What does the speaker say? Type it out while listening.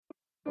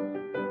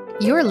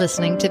You're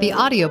listening to the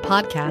audio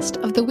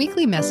podcast of the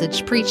weekly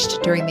message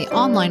preached during the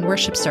online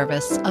worship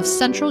service of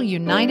Central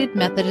United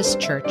Methodist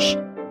Church.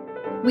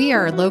 We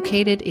are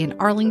located in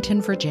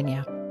Arlington,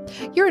 Virginia.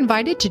 You're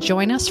invited to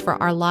join us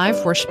for our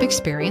live worship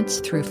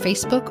experience through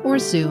Facebook or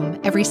Zoom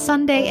every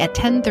Sunday at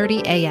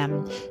 10:30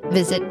 a.m.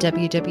 Visit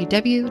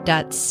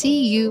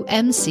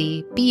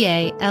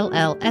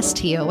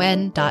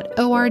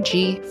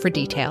www.cumcballston.org for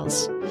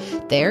details.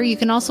 There you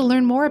can also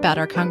learn more about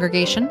our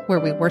congregation,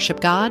 where we worship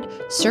God,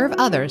 serve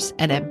others,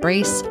 and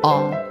embrace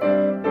all.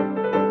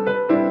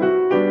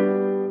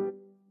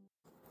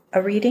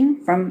 A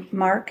reading from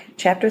Mark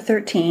chapter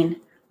 13,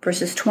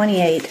 verses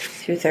 28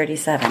 through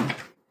 37.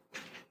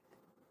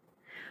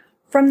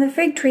 From the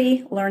fig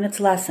tree learn its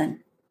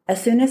lesson.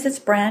 As soon as its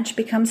branch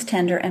becomes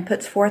tender and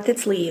puts forth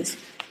its leaves,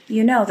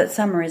 you know that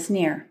summer is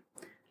near.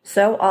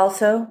 So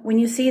also, when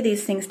you see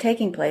these things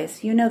taking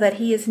place, you know that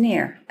he is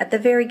near, at the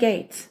very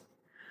gates.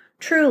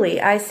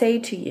 Truly, I say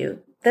to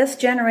you, this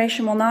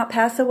generation will not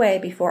pass away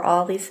before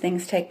all these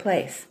things take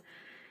place.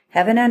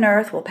 Heaven and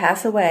earth will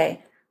pass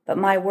away, but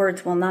my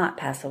words will not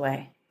pass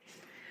away.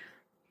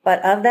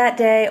 But of that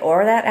day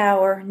or that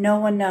hour no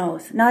one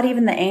knows, not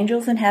even the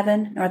angels in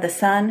heaven, nor the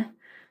Son,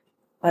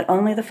 but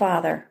only the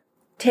Father.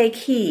 Take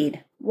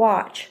heed,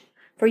 watch,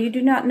 for you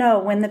do not know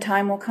when the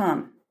time will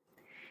come.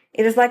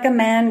 It is like a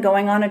man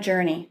going on a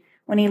journey,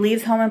 when he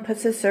leaves home and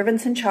puts his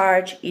servants in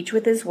charge, each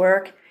with his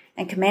work,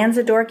 and commands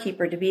the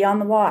doorkeeper to be on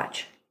the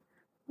watch.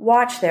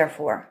 Watch,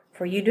 therefore,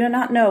 for you do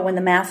not know when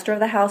the master of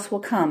the house will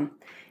come,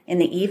 in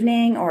the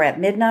evening, or at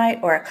midnight,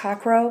 or at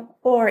cockcrow,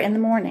 or in the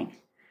morning,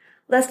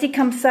 lest he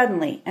come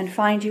suddenly and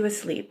find you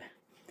asleep.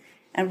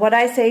 And what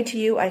I say to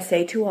you, I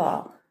say to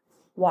all,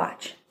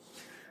 watch.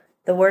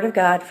 The word of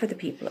God for the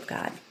people of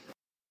God.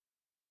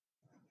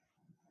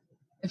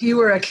 If you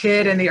were a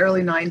kid in the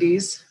early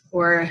 90s,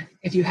 or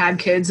if you had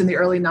kids in the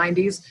early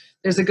 90s,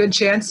 there's a good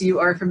chance you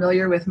are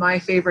familiar with my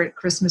favorite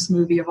Christmas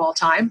movie of all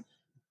time,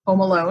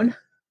 Home Alone,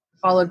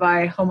 followed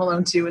by Home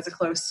Alone 2 as a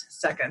close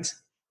second.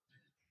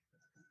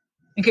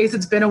 In case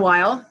it's been a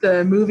while,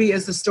 the movie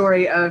is the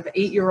story of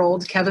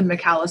 8-year-old Kevin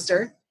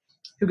McAllister,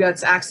 who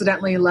gets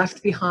accidentally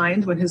left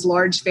behind when his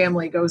large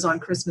family goes on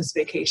Christmas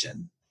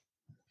vacation.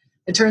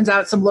 It turns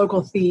out some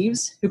local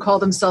thieves, who call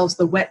themselves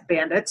the Wet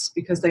Bandits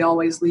because they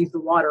always leave the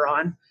water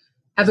on,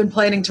 have been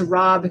planning to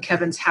rob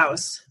Kevin's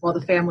house while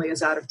the family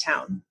is out of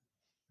town.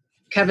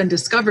 Kevin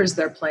discovers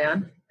their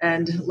plan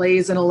and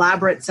lays an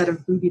elaborate set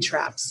of booby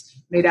traps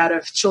made out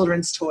of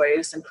children's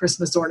toys and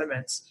Christmas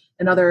ornaments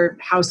and other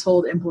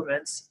household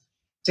implements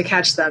to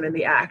catch them in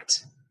the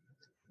act.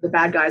 The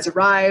bad guys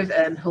arrive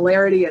and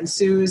hilarity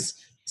ensues,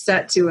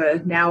 set to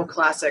a now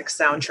classic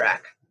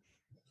soundtrack.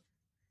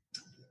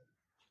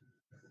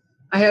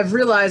 I have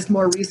realized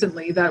more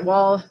recently that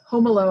while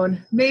Home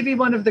Alone may be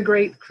one of the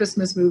great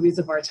Christmas movies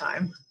of our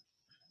time,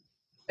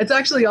 it's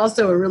actually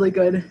also a really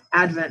good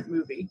Advent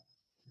movie,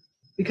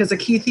 because a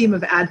key theme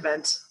of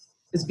Advent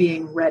is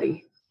being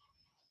ready.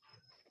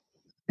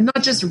 And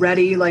not just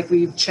ready like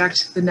we've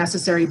checked the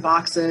necessary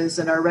boxes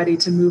and are ready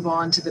to move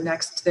on to the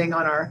next thing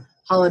on our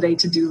holiday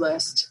to-do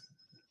list.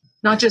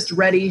 Not just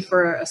ready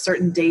for a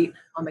certain date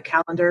on the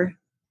calendar,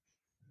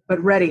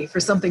 but ready for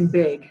something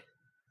big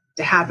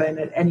to happen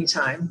at any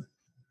time.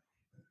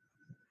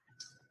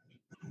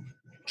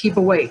 Keep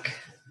awake,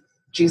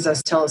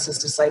 Jesus tells his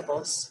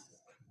disciples.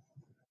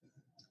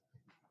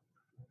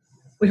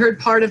 We heard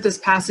part of this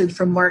passage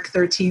from Mark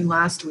 13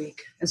 last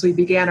week as we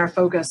began our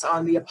focus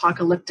on the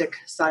apocalyptic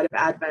side of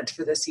Advent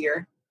for this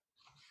year.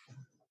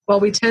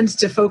 While we tend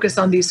to focus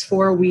on these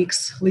 4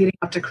 weeks leading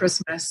up to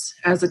Christmas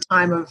as a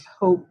time of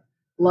hope,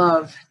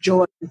 love,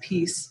 joy, and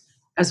peace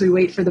as we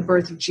wait for the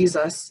birth of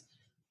Jesus,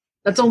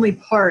 that's only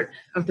part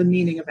of the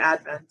meaning of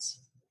Advent.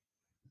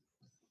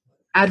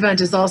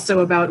 Advent is also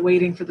about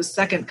waiting for the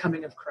second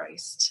coming of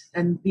Christ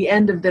and the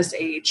end of this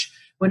age,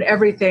 when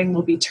everything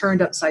will be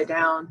turned upside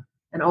down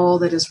and all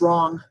that is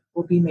wrong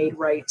will be made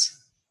right.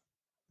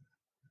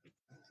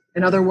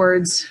 In other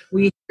words,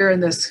 we here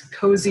in this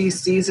cozy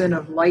season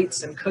of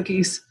lights and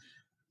cookies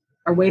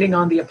are waiting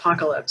on the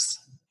apocalypse.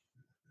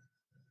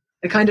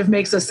 It kind of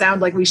makes us sound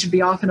like we should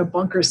be off in a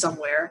bunker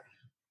somewhere,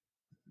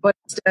 but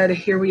instead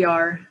here we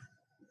are,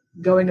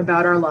 going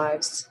about our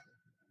lives,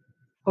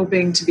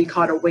 hoping to be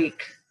caught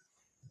awake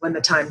when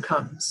the time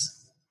comes.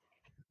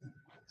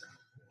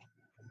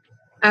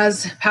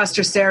 As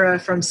Pastor Sarah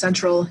from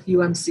Central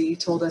UMC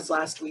told us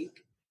last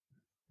week,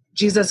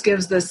 Jesus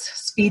gives this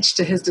speech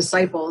to his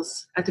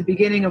disciples at the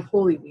beginning of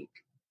Holy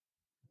Week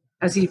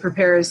as he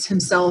prepares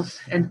himself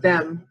and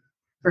them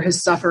for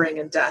his suffering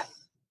and death.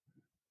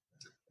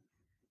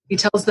 He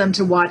tells them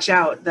to watch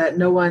out that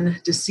no one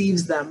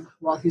deceives them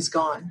while he's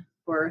gone,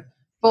 for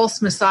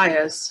false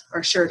messiahs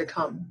are sure to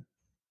come.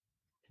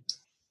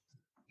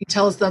 He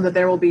tells them that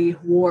there will be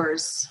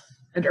wars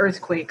and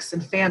earthquakes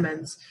and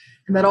famines,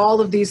 and that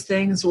all of these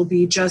things will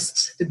be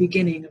just the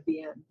beginning of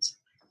the end.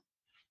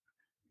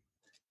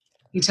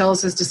 He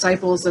tells his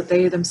disciples that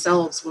they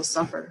themselves will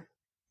suffer,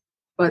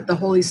 but the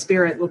Holy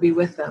Spirit will be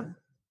with them.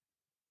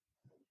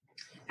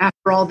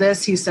 After all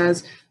this, he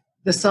says,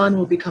 The sun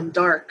will become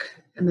dark,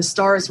 and the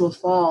stars will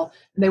fall,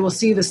 and they will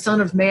see the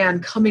Son of Man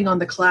coming on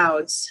the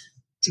clouds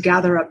to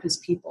gather up his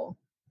people.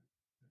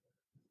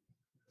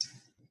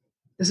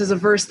 This is a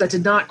verse that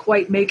did not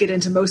quite make it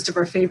into most of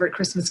our favorite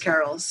Christmas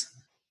carols,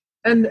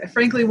 and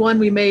frankly, one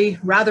we may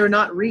rather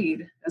not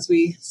read as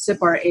we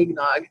sip our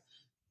eggnog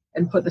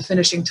and put the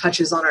finishing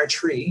touches on our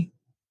tree.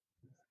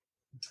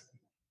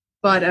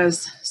 But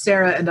as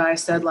Sarah and I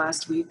said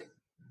last week,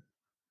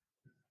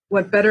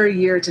 what better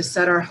year to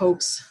set our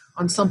hopes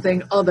on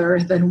something other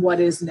than what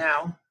is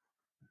now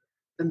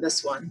than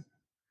this one.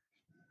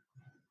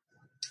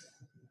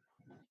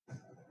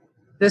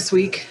 This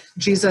week,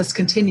 Jesus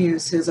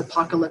continues his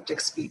apocalyptic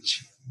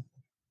speech.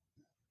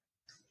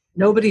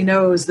 Nobody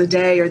knows the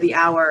day or the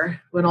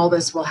hour when all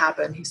this will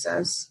happen, he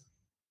says.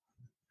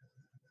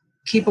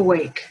 Keep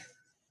awake.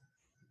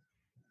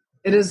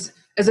 It is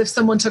as if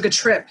someone took a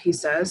trip, he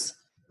says,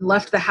 and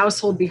left the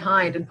household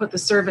behind and put the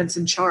servants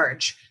in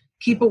charge.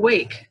 Keep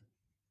awake.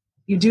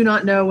 You do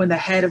not know when the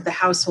head of the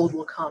household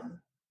will come,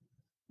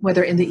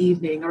 whether in the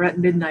evening or at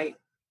midnight,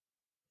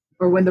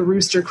 or when the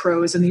rooster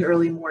crows in the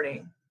early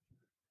morning.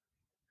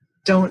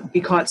 Don't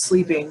be caught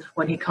sleeping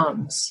when he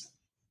comes.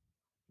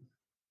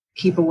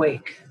 Keep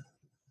awake.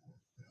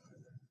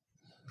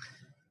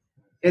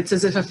 It's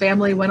as if a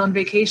family went on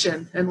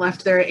vacation and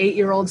left their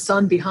 8-year-old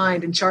son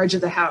behind in charge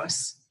of the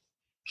house.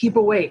 Keep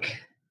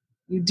awake.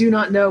 You do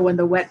not know when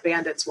the wet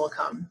bandits will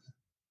come.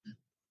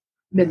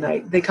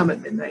 Midnight. They come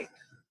at midnight.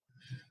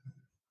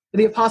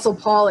 The Apostle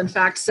Paul, in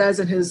fact, says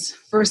in his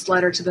first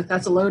letter to the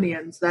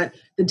Thessalonians that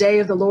the day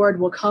of the Lord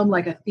will come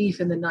like a thief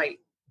in the night.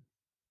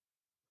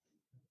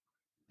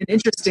 An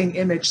interesting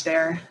image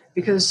there,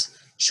 because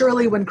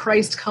surely when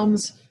Christ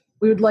comes,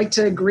 we would like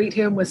to greet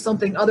him with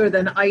something other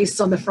than ice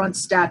on the front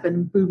step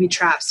and booby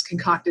traps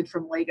concocted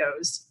from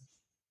Legos.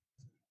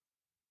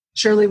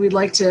 Surely we'd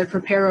like to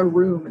prepare a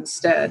room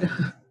instead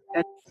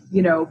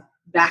and,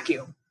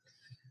 vacuum.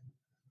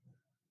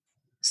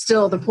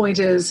 Still, the point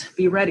is,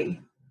 be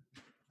ready.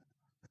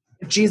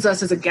 If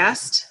Jesus is a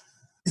guest,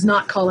 he's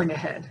not calling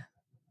ahead.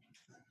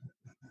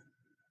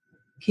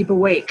 Keep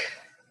awake,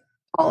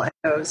 Paul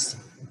echoes,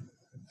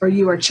 for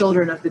you are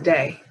children of the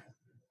day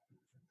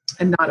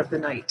and not of the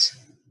night.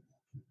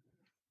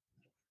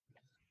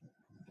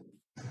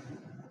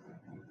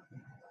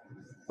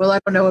 Well, I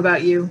don't know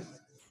about you,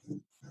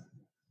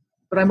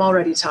 but I'm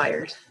already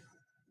tired.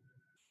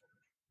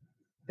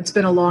 It's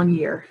been a long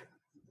year.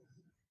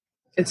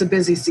 It's a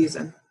busy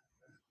season.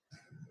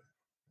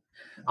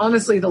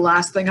 Honestly, the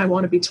last thing I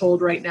want to be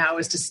told right now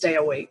is to stay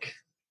awake.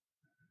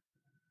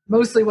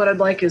 Mostly what I'd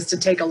like is to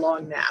take a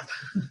long nap.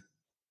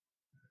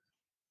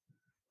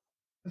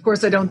 Of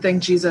course, I don't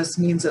think Jesus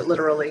means it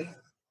literally.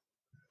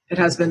 It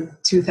has been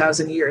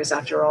 2,000 years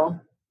after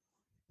all.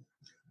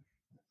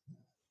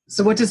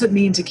 So what does it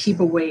mean to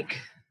keep awake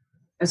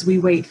as we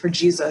wait for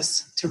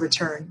Jesus to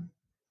return?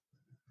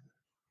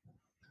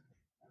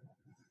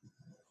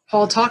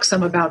 Paul talks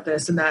some about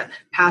this in that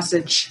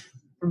passage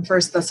from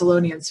 1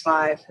 Thessalonians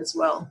 5 as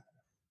well.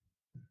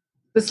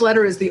 This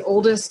letter is the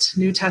oldest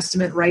New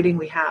Testament writing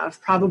we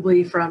have,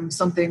 probably from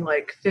something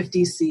like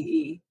 50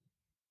 CE.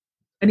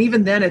 And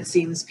even then, it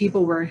seems,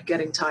 people were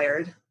getting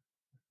tired.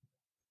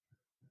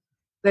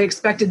 They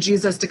expected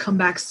Jesus to come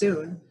back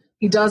soon.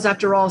 He does,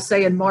 after all,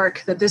 say in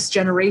Mark that this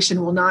generation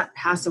will not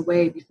pass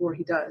away before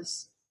he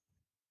does.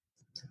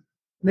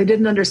 They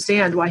didn't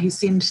understand why he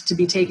seemed to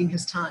be taking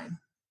his time.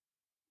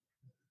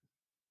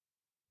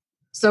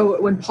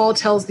 So when Paul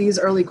tells these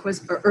early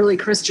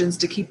Christians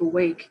to keep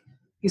awake,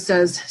 he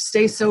says,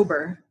 stay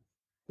sober,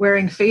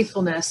 wearing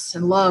faithfulness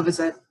and love as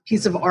a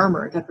piece of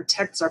armor that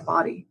protects our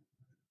body,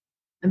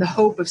 and the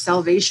hope of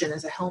salvation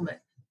as a helmet.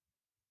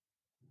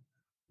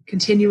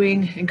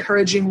 Continuing,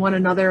 encouraging one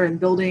another and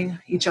building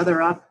each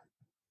other up,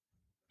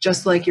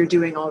 just like you're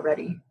doing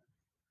already.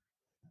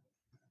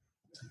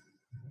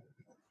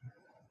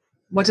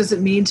 What does it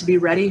mean to be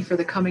ready for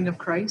the coming of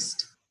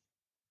Christ?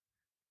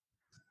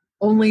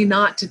 Only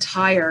not to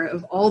tire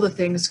of all the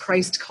things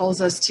Christ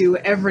calls us to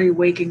every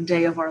waking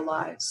day of our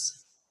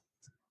lives.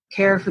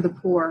 Care for the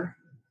poor,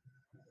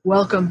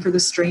 welcome for the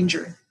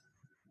stranger,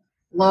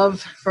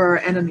 love for our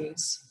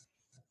enemies,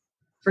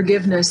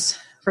 forgiveness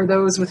for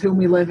those with whom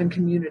we live in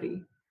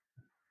community.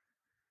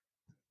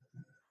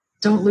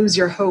 Don't lose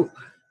your hope,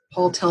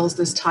 Paul tells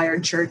this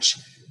tired church,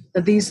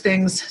 that these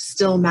things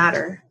still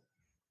matter.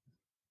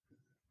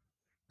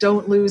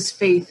 Don't lose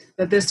faith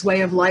that this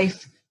way of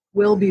life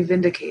will be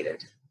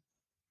vindicated.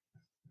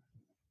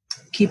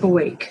 Keep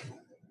awake.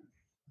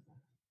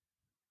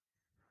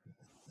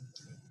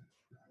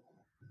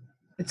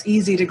 It's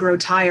easy to grow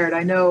tired,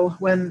 I know,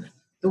 when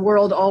the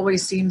world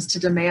always seems to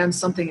demand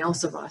something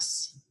else of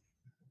us.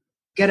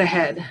 Get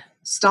ahead,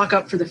 stock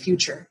up for the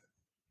future,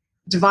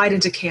 divide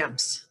into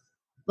camps,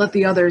 let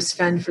the others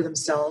fend for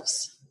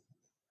themselves.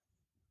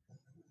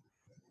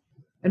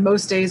 And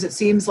most days it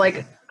seems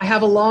like I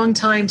have a long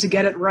time to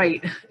get it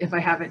right if I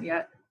haven't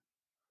yet.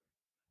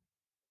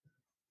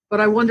 But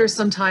I wonder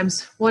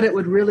sometimes what it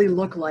would really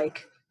look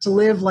like to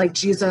live like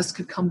Jesus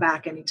could come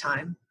back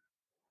anytime.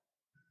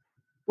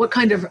 What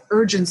kind of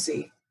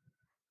urgency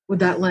would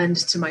that lend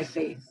to my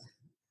faith?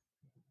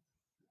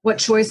 What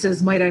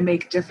choices might I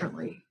make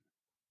differently?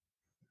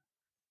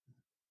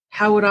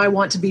 How would I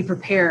want to be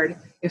prepared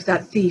if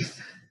that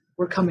thief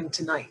were coming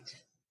tonight?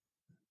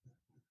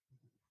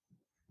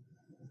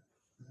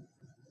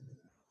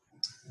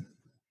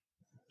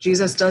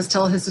 Jesus does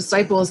tell his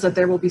disciples that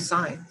there will be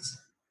signs.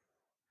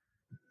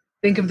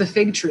 Think of the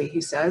fig tree,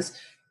 he says.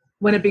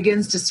 When it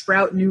begins to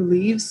sprout new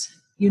leaves,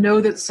 you know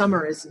that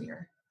summer is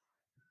near.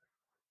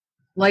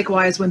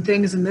 Likewise, when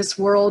things in this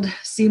world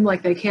seem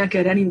like they can't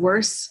get any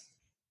worse,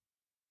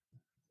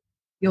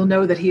 you'll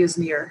know that he is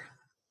near,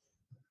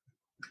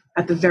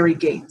 at the very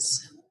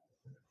gates.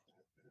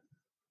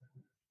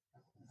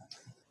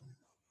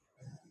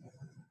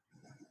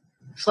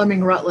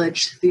 Fleming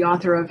Rutledge, the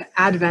author of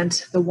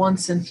Advent, the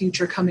Once and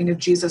Future Coming of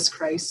Jesus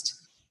Christ,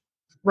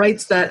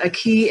 writes that a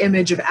key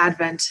image of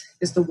Advent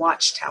is the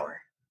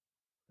watchtower.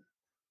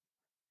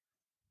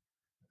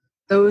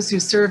 Those who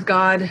serve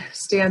God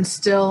stand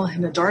still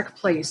in a dark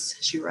place,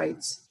 she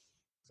writes,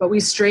 but we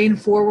strain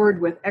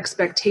forward with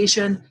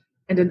expectation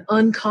and an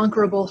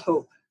unconquerable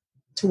hope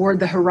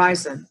toward the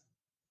horizon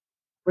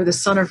where the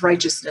Sun of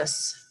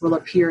Righteousness will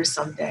appear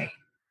someday.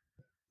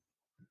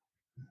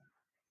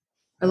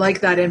 I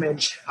like that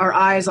image, our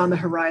eyes on the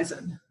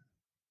horizon.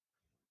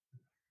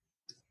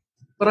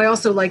 But I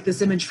also like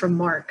this image from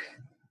Mark,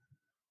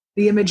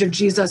 the image of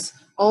Jesus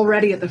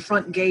already at the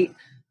front gate,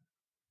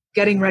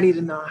 getting ready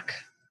to knock,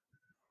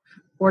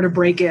 or to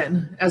break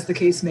in, as the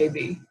case may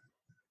be.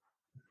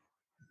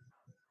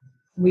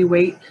 We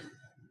wait,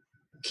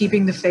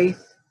 keeping the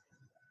faith,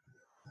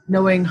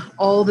 knowing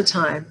all the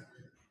time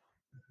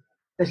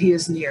that he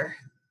is near.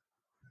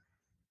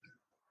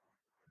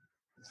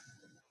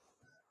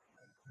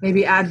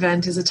 Maybe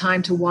Advent is a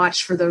time to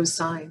watch for those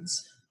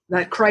signs,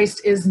 that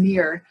Christ is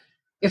near,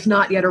 if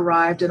not yet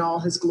arrived in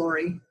all his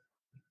glory.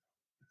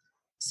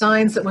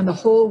 Signs that when the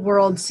whole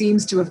world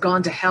seems to have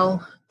gone to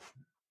hell,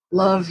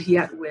 love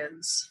yet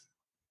wins.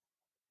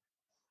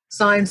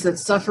 Signs that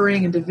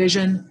suffering and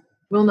division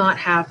will not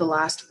have the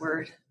last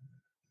word.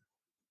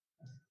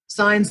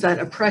 Signs that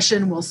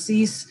oppression will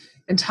cease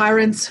and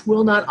tyrants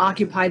will not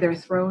occupy their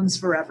thrones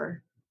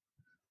forever.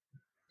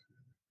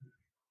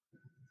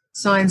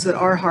 Signs that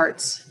our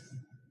hearts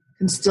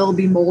can still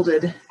be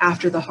molded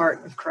after the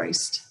heart of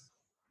Christ.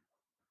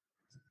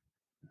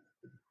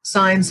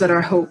 Signs that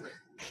our hope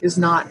is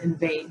not in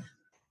vain.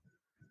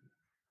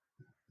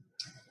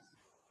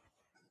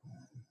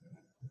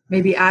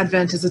 Maybe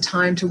Advent is a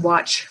time to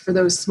watch for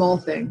those small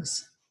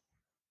things,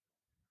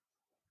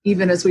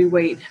 even as we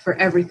wait for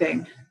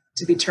everything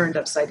to be turned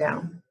upside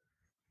down.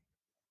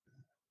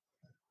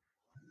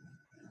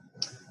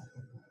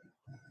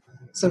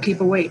 So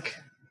keep awake.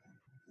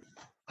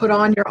 Put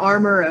on your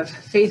armor of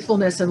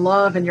faithfulness and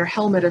love and your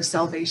helmet of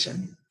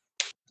salvation.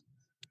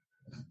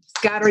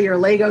 Scatter your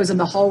Legos in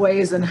the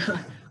hallways and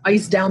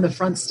ice down the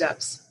front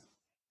steps.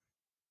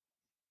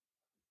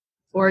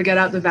 Or get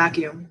out the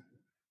vacuum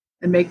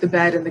and make the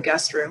bed in the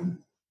guest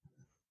room.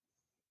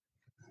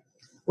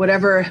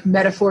 Whatever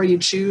metaphor you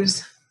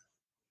choose,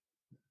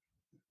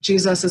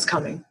 Jesus is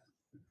coming.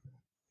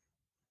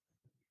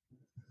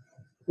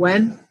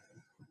 When?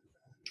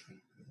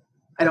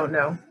 I don't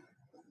know.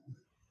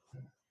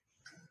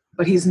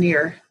 But he's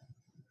near,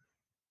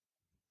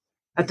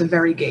 at the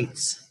very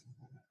gates.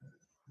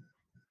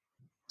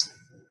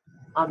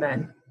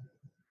 Amen.